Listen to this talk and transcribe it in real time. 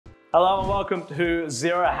Hello and welcome to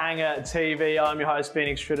Zero Hanger TV. I'm your host,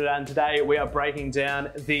 Phoenix Trinidad, and today we are breaking down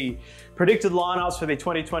the predicted lineups for the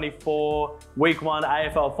 2024 Week 1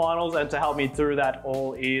 AFL Finals. And to help me through that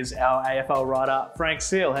all is our AFL writer, Frank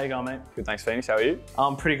Seal. How you going, mate? Good, thanks, Phoenix. How are you?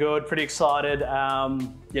 I'm pretty good, pretty excited.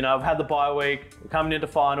 I've had the bye week, we're coming into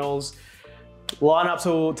finals.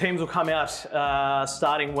 Teams will come out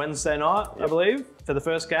starting Wednesday night, I believe, for the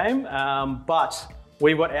first game. But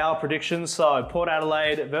we've got our predictions. So Port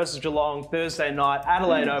Adelaide versus Geelong, Thursday night,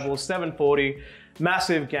 Adelaide Oval, 7:40.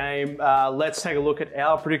 Massive game. Let's take a look at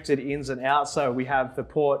our predicted ins and outs. So we have for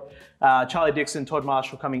Port, Charlie Dixon, Todd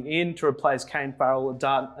Marshall coming in to replace Kane Farrell,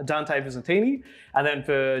 Dante Vizzantini. And then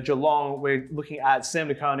for Geelong, we're looking at Sam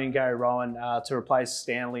De Koning and Gary Rowan to replace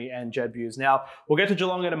Stanley and Jed Hughes. Now, we'll get to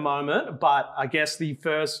Geelong in a moment, but I guess the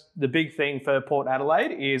big thing for Port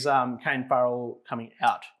Adelaide is Kane Farrell coming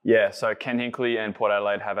out. Yeah, so Ken Hinkley and Port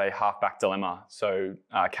Adelaide have a halfback dilemma. So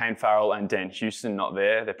Kane Farrell and Dan Houston not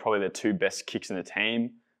there. They're probably the two best kicks in the team.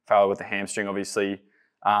 Farrell with the hamstring, obviously.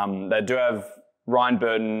 They do have Ryan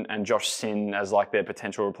Burton and Josh Sin as like their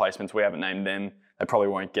potential replacements. We haven't named them. They probably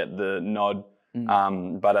won't get the nod.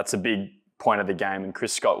 But that's a big point of the game, and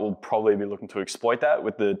Chris Scott will probably be looking to exploit that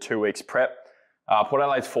with the 2 weeks prep. Port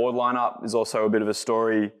Adelaide's forward lineup is also a bit of a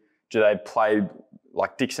story. Do they play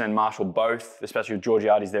like Dixon and Marshall both, especially with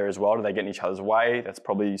Georgiades there as well? Do they get in each other's way? That's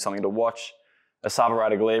probably something to watch. Asava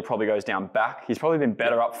Radaglia probably goes down back. He's probably been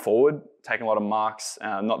better up forward, taking a lot of marks.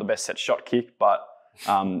 Not the best set shot kick, but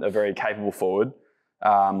a very capable forward.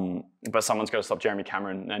 But someone's got to stop Jeremy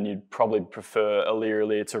Cameron, and you'd probably prefer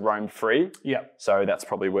Aliir to roam free. Yeah. So that's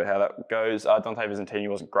probably how that goes. Dante Vizzantini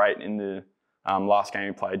wasn't great in the last game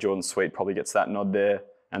he played. Jordan Sweet probably gets that nod there,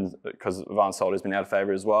 and because Van Solder has been out of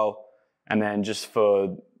favour as well. And then just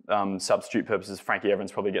for substitute purposes, Frankie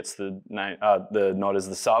Evans probably gets the nod as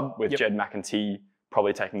the sub, with Jed McEntee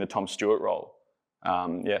probably taking the Tom Stewart role.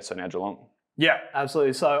 So now Geelong. Yeah,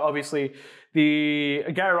 absolutely. So obviously the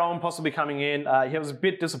Gary Rowan possibly coming in. He was a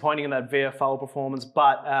bit disappointing in that VFL performance,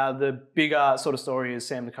 but the bigger sort of story is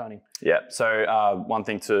Sam De Koning. Yeah, so one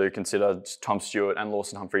thing to consider, Tom Stewart and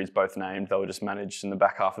Lawson Humphries both named. They were just managed in the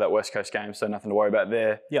back half of that West Coast game, so nothing to worry about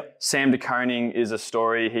there. Yep. Sam De Koning is a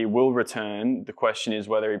story. He will return. The question is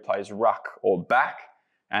whether he plays ruck or back.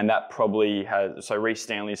 And that probably has, so Reece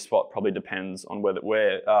Stanley's spot probably depends on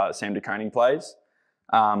where Sam De Koning plays.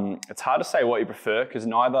 It's hard to say what you prefer because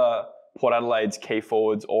neither Port Adelaide's key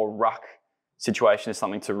forwards or ruck situation is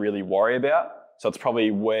something to really worry about. So it's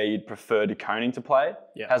probably where you'd prefer De Koning to play.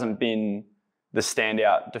 Yeah. Hasn't been the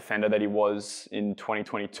standout defender that he was in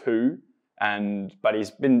 2022, but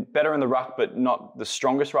he's been better in the ruck, but not the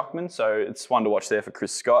strongest ruckman. So it's one to watch there for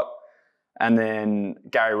Chris Scott. And then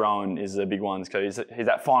Gary Rowan is a big one because he's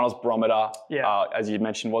that finals barometer. Yeah. As you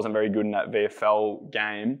mentioned, wasn't very good in that VFL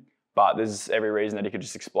game. But there's every reason that he could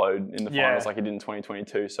just explode in the finals like he did in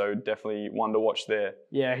 2022. So definitely one to watch there.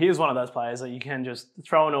 Yeah, he is one of those players that you can just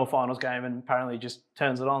throw into a finals game and apparently just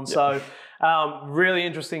turns it on. Yep. So really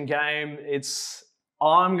interesting game.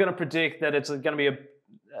 I'm going to predict that it's going to be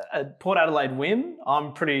a Port Adelaide win.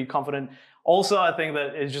 I'm pretty confident. Also, I think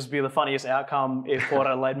that it'd just be the funniest outcome if Port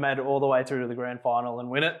Adelaide made it all the way through to the grand final and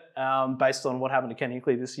win it, based on what happened to Ken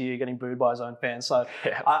Hinkley this year, getting booed by his own fans. So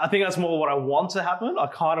yeah. I think that's more what I want to happen. I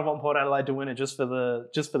kind of want Port Adelaide to win it just for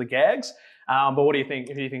the gags. But what do you think?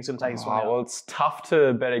 Who do you think's going to take this one out? Well, it's tough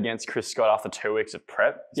to bet against Chris Scott after 2 weeks of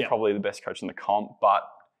prep. He's probably the best coach in the comp, but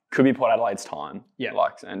could be Port Adelaide's time. Yeah.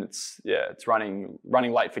 And it's running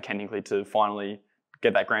late for Ken Hinkley to finally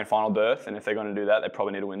get that grand final berth, and if they're going to do that, they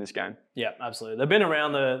probably need to win this game. Yeah, absolutely. They've been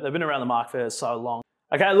around the mark for so long.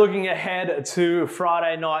 Okay, looking ahead to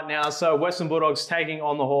Friday night now. So Western Bulldogs taking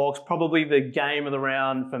on the Hawks, probably the game of the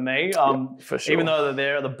round for me. For sure. Even though they're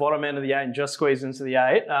there at the bottom end of the 8 and just squeezed into the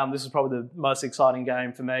 8, this is probably the most exciting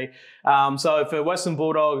game for me. So for Western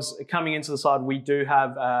Bulldogs coming into the side, we do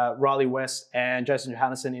have Riley West and Jason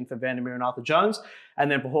Johannesson in for Vandermeer and Arthur Jones. And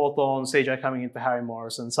then for Hawthorn, CJ coming in for Harry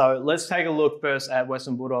Morrison. So let's take a look first at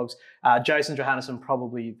Western Bulldogs. Jason Johannesson,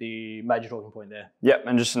 probably the major talking point there. Yep,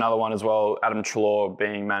 and just another one as well, Adam Treloar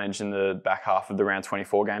being managed in the back half of the round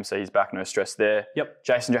 24 game, so he's back, no stress there. Yep.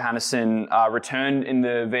 Jason Johannesson returned in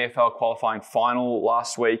the VFL qualifying final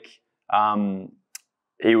last week.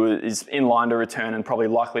 Is in line to return and probably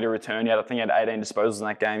likely to return. I think he had 18 disposals in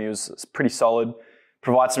that game. He was pretty solid.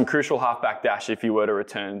 Provides some crucial halfback dash if you were to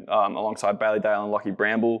return alongside Bailey Dale and Lockie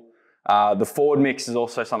Bramble. The forward mix is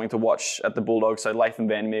also something to watch at the Bulldogs. So Latham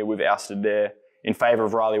Vandermeer, we've ousted there in favour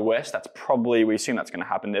of Riley West. That's probably, we assume that's going to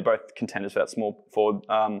happen. They're both contenders for that small forward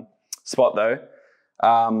spot though.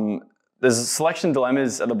 There's selection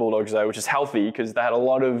dilemmas at the Bulldogs though, which is healthy because they had a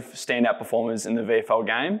lot of standout performers in the VFL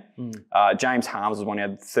game. James Harms was one who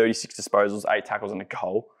had 36 disposals, 8 tackles and a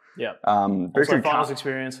goal. Yeah. Also finals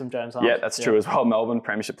experience from James Harms. Yeah, that's true as well. Melbourne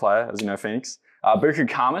premiership player, as you know, Phoenix. Buku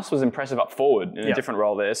Khamis was impressive up forward in a different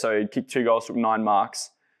role there. So he kicked 2 goals, took 9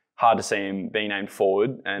 marks. Hard to see him being named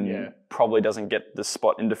forward, and probably doesn't get the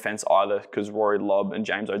spot in defence either because Rory Lobb and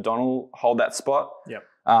James O'Donnell hold that spot. Yep.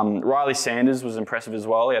 Riley Sanders was impressive as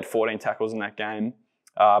well. He had 14 tackles in that game.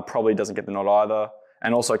 Probably doesn't get the nod either.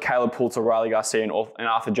 And also Caleb Poulter, Riley Garcia and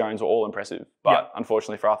Arthur Jones were all impressive. But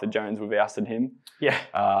unfortunately for Arthur Jones, we've ousted him.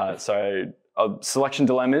 Yeah. So selection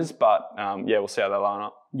dilemmas, but we'll see how they line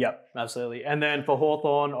up. Yep, absolutely. And then for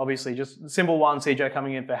Hawthorn, obviously just simple one, CJ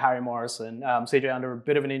coming in for Harry Morrison. CJ under a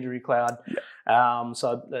bit of an injury cloud.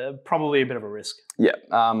 So probably a bit of a risk. Yeah.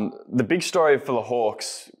 The big story for the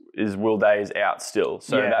Hawks is Will Day is out still.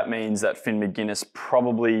 So that means that Finn McGuinness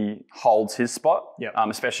probably holds his spot,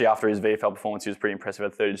 especially after his VFL performance. He was pretty impressive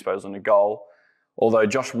at 30 disposals and a goal. Although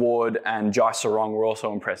Josh Ward and Jai Sarong were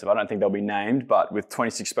also impressive. I don't think they'll be named, but with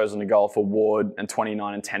 26 disposals and a goal for Ward and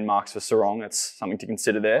 29 and 10 marks for Sarong, that's something to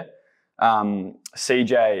consider there.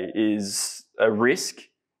 CJ is a risk,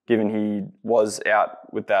 given he was out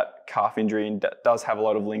with that calf injury and does have a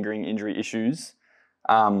lot of lingering injury issues.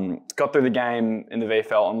 Got through the game in the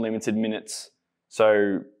VFL on limited minutes,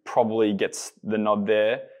 so probably gets the nod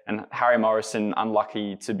there. And Harry Morrison,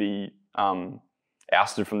 unlucky to be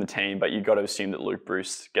ousted from the team, but you've got to assume that Luke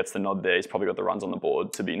Bruce gets the nod there. He's probably got the runs on the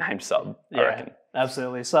board to be named sub, I reckon.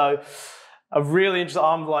 Absolutely. So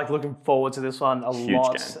I'm like looking forward to this one a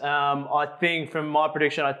lot. Game. I think from my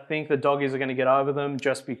prediction, I think the Doggies are going to get over them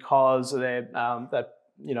just because of their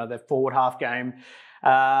forward half game.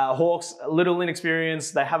 Hawks, a little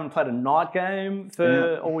inexperienced. They haven't played a night game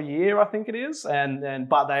for all year, I think it is,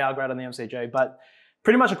 but they are great on the MCG. But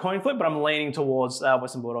pretty much a coin flip, but I'm leaning towards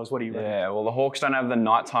Western Bulldogs. What do you reckon? Yeah, well, the Hawks don't have the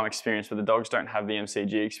nighttime experience, but the Dogs don't have the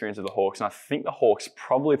MCG experience of the Hawks. And I think the Hawks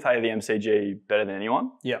probably play the MCG better than anyone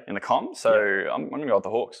in the comp. So I'm going to go with the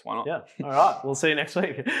Hawks. Why not? Yeah. All right. We'll see you next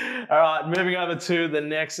week. All right. Moving over to the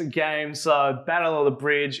next game. So Battle of the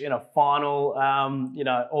Bridge in a final.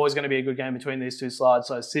 Always going to be a good game between these two sides.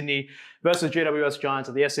 So Sydney versus GWS Giants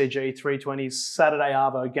at the SCG 320 Saturday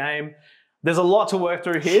Arvo game. There's a lot to work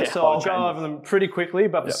through here, so I'll go over them pretty quickly.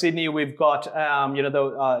 But for Sydney, we've got,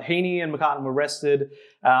 Heaney and McCartan were rested,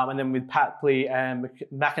 and then with Patley and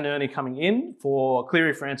McInerney coming in for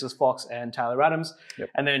Cleary, Francis, Fox, and Taylor Adams.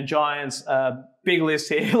 And then Giants, big list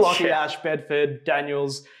here, Lockie Ash, Bedford,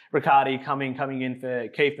 Daniels, Riccardi coming in for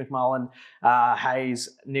Keith McMullen,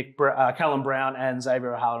 Hayes, Callum Brown, and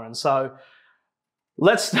Xavier O'Halloran. So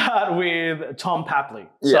let's start with Tom Papley.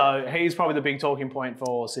 So he's probably the big talking point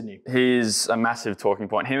for Sydney. He's a massive talking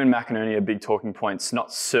point. Him and McInerney are big talking points.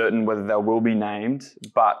 Not certain whether they will be named,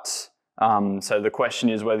 but so the question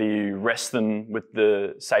is whether you rest them with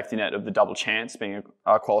the safety net of the double chance being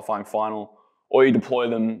a qualifying final, or you deploy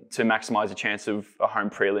them to maximise the chance of a home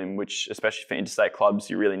prelim, which especially for interstate clubs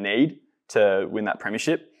you really need to win that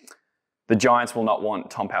premiership. The Giants will not want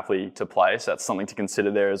Tom Papley to play, so that's something to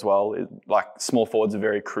consider there as well. Small forwards are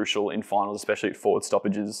very crucial in finals, especially at forward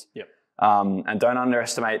stoppages. And don't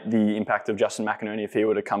underestimate the impact of Justin McInerney if he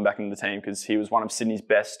were to come back into the team, because he was one of Sydney's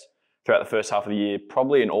best throughout the first half of the year,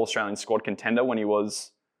 probably an All-Australian squad contender when he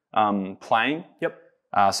was playing.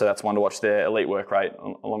 So that's one to watch there. Elite work rate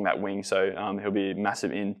along that wing, so he'll be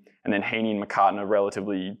massive in. And then Heaney and McCartan are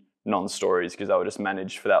relatively non-stories because they were just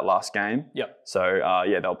managed for that last game. So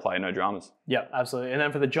they'll play, no dramas. Absolutely. And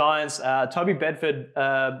then for the Giants, Toby Bedford,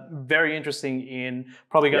 very interesting in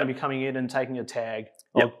probably going to be coming in and taking a tag,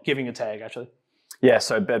 or giving a tag actually.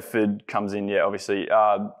 So Bedford comes in, obviously. You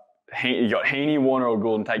got Heaney, Warner or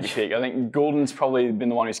Goulden, take your pick. I think Goulden's probably been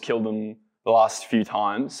the one who's killed them the last few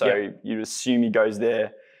times, so you'd assume he goes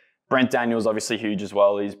there. Brent Daniels obviously huge as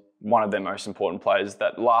well. He's one of their most important players.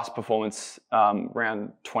 That last performance,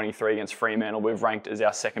 round 23 against Fremantle, we've ranked as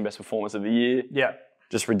our second best performance of the year.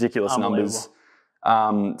 Just ridiculous numbers.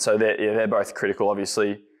 So they're both critical,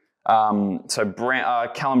 obviously.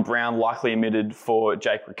 Callum Brown likely omitted for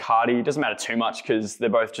Jake Riccardi. It doesn't matter too much because they're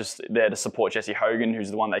both just there to support Jesse Hogan,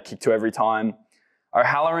 who's the one they kick to every time.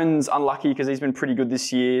 O'Halloran's unlucky because he's been pretty good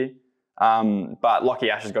this year. But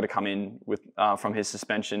Lockie Ash has got to come in with from his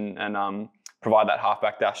suspension and provide that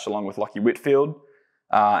halfback dash along with Lockie Whitfield.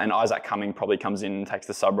 And Isaac Cumming probably comes in and takes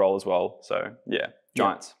the sub role as well. So,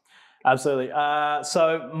 Giants. Absolutely.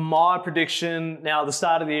 So my prediction, now at the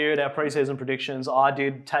start of the year at our preseason predictions, I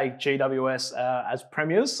did take GWS as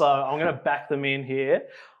premiers. So I'm going to back them in here.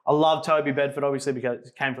 I love Toby Bedford, obviously, because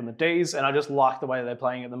he came from the Ds, and I just like the way they're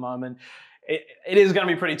playing at the moment. it is going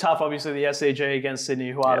to be pretty tough. Obviously, the SCG against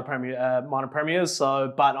Sydney, who are the minor premiers.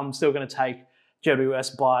 So, but I'm still going to take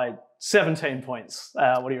GWS by 17 points.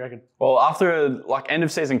 What do you reckon? Well, after a end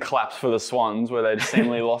of season collapse for the Swans, where they just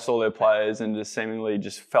seemingly lost all their players and just seemingly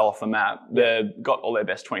just fell off the map, they've got all their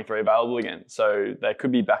best 23 available again. So they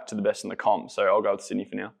could be back to the best in the comp. So I'll go with Sydney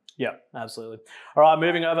for now. Yeah, absolutely. All right,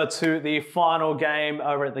 moving over to the final game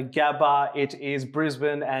over at the Gabba. It is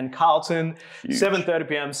Brisbane and Carlton. 7:30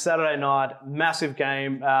 p.m. Saturday night. Massive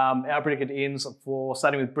game. Our predicted ins for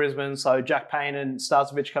starting with Brisbane. So Jack Payne and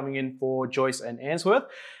Starcevich coming in for Joyce and Ainsworth,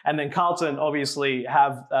 and then Carlton obviously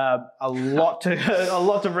have a lot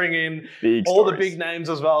to bring in. All the big names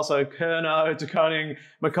as well. So Curnow, De Koning,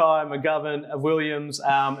 Mackay, McGovern, Williams,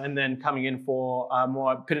 and then coming in for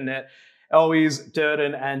more Pitternet. Always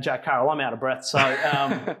Durden and Jack Carroll. I'm out of breath. So,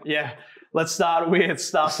 yeah, let's start with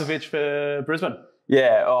Starcevich for Brisbane.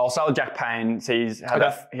 Yeah, I'll start with Jack Payne. So he had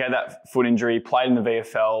that foot injury, played in the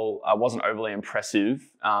VFL, wasn't overly impressive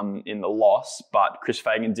in the loss, but Chris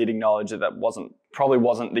Fagan did acknowledge that probably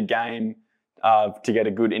wasn't the game to get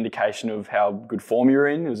a good indication of how good form you're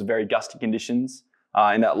in. It was very gusty conditions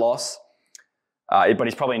in that loss. But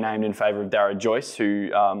he's probably named in favour of Darragh Joyce, who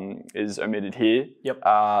is omitted here. Yep.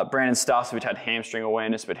 Brandon Starcevich had hamstring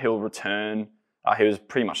awareness, but he'll return. He was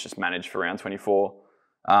pretty much just managed for round 24.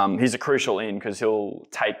 He's a crucial in because he'll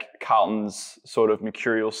take Carlton's sort of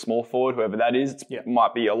mercurial small forward, whoever that is. It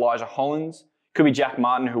might be Elijah Hollins. Could be Jack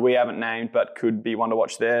Martin, who we haven't named, but could be one to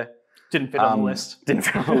watch there. Didn't fit on the list. Didn't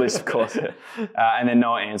fit on the list, of course. And then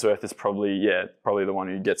Noah Ainsworth is probably the one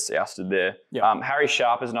who gets ousted there. Yep. Harry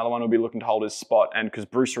Sharp is another one who'll be looking to hold his spot. And because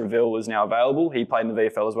Bruce Reville is now available, he played in the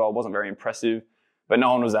VFL as well. Wasn't very impressive. But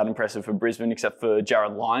no one was that impressive for Brisbane except for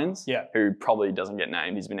Jared Lyons, who probably doesn't get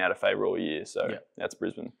named. He's been out of favour all year. So that's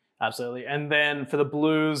Brisbane. Absolutely. And then for the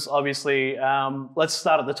Blues, obviously, let's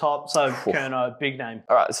start at the top. So Curnow, big name.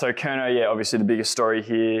 All right, so Curnow, obviously the biggest story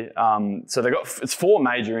here. So it's 4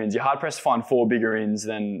 major ins. You're hard pressed to find 4 bigger ins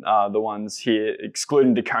than the ones here,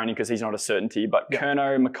 excluding De Koning because he's not a certainty. But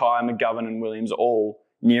Curnow, Mackay, McGovern and Williams are all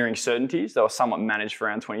nearing certainties. They were somewhat managed for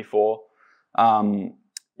round 24.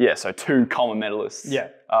 So 2 Coleman medalists.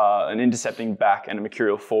 An intercepting back and a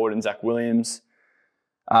mercurial forward in Zach Williams.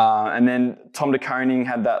 And then Tom De Koning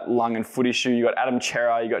had that lung and foot issue. You got Adam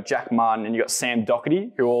Chera, you got Jack Martin, and you got Sam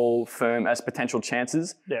Doherty, who all firm as potential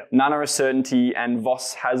chances. None are a certainty, and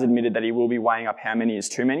Voss has admitted that he will be weighing up how many is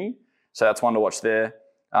too many. So that's one to watch there.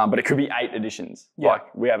 But it could be 8 additions.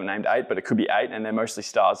 Like we haven't named 8, but it could be 8, and they're mostly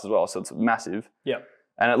stars as well, so it's massive.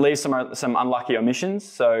 And it leaves some unlucky omissions.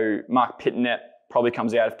 So Mark Pitternet probably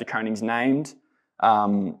comes out if De Koning's named.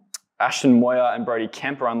 Ashton Moyer and Brody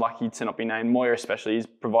Kemp are unlucky to not be named. Moyer especially, he's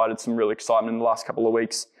provided some real excitement in the last couple of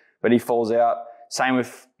weeks, but he falls out. Same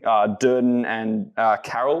with Durden and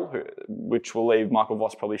Carroll, which will leave Michael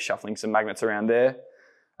Voss probably shuffling some magnets around there.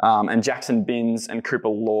 And Jackson Binns and Cooper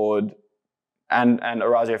Lord and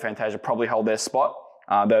Orazio Fantasia probably hold their spot.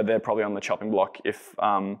 They're probably on the chopping block if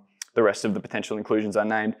the rest of the potential inclusions are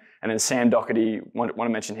named. And then Sam Doherty, want to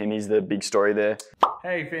mention him, he's the big story there.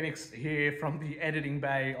 Hey, Phoenix here from the editing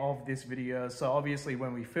bay of this video. So obviously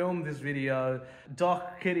when we filmed this video,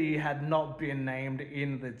 Doherty had not been named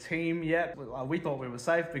in the team yet. We thought we were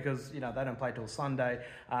safe because, they don't play till Sunday.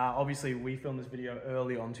 Obviously we filmed this video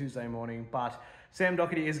early on Tuesday morning, but Sam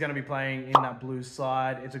Doherty is going to be playing in that Blues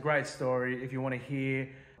side. It's a great story. If you want to hear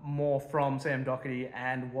more from Sam Doherty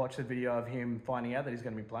and watch the video of him finding out that he's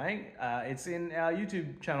going to be playing, it's in our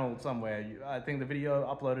YouTube channel somewhere. I think the video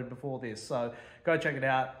uploaded before this, so go check it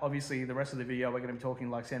out. Obviously the rest of the video we're going to be talking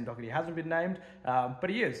like Sam Doherty hasn't been named, but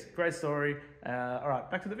he is. Great story. All right,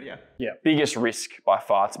 back to the video. Biggest risk by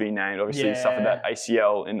far to be named. Obviously he suffered that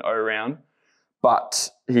ACL in O round, but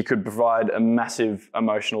he could provide a massive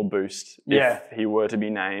emotional boost if he were to be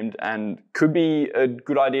named, and could be a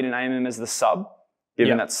good idea to name him as the sub,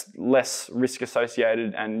 given that's less risk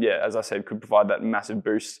associated, and as I said, could provide that massive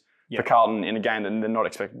boost for Carlton in a game that they're not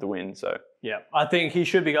expected to win. So I think he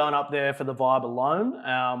should be going up there for the vibe alone.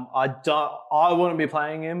 I wouldn't be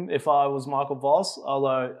playing him if I was Michael Voss,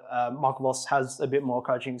 although Michael Voss has a bit more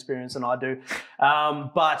coaching experience than I do.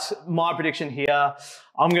 But my prediction here,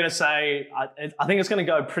 I'm going to say I think it's going to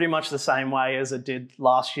go pretty much the same way as it did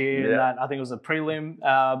last year. In that I think it was a prelim.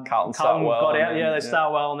 Carlton start well. Got out. They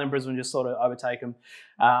start well, and then Brisbane just sort of overtake them.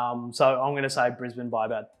 So I'm going to say Brisbane by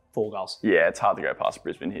about 4 goals. It's hard to go past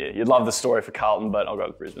Brisbane here. You'd love the story for Carlton, but I'll go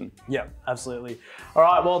with Brisbane. Absolutely. All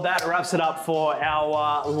right, well, that wraps it up for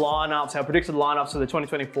our lineups, our predicted lineups for the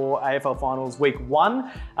 2024 AFL Finals Week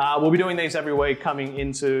 1. We'll be doing these every week coming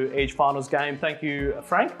into each finals game. Thank you,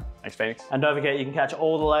 Frank. Thanks, Phoenix. And don't forget, you can catch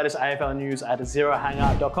all the latest AFL news at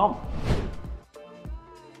zerohangout.com.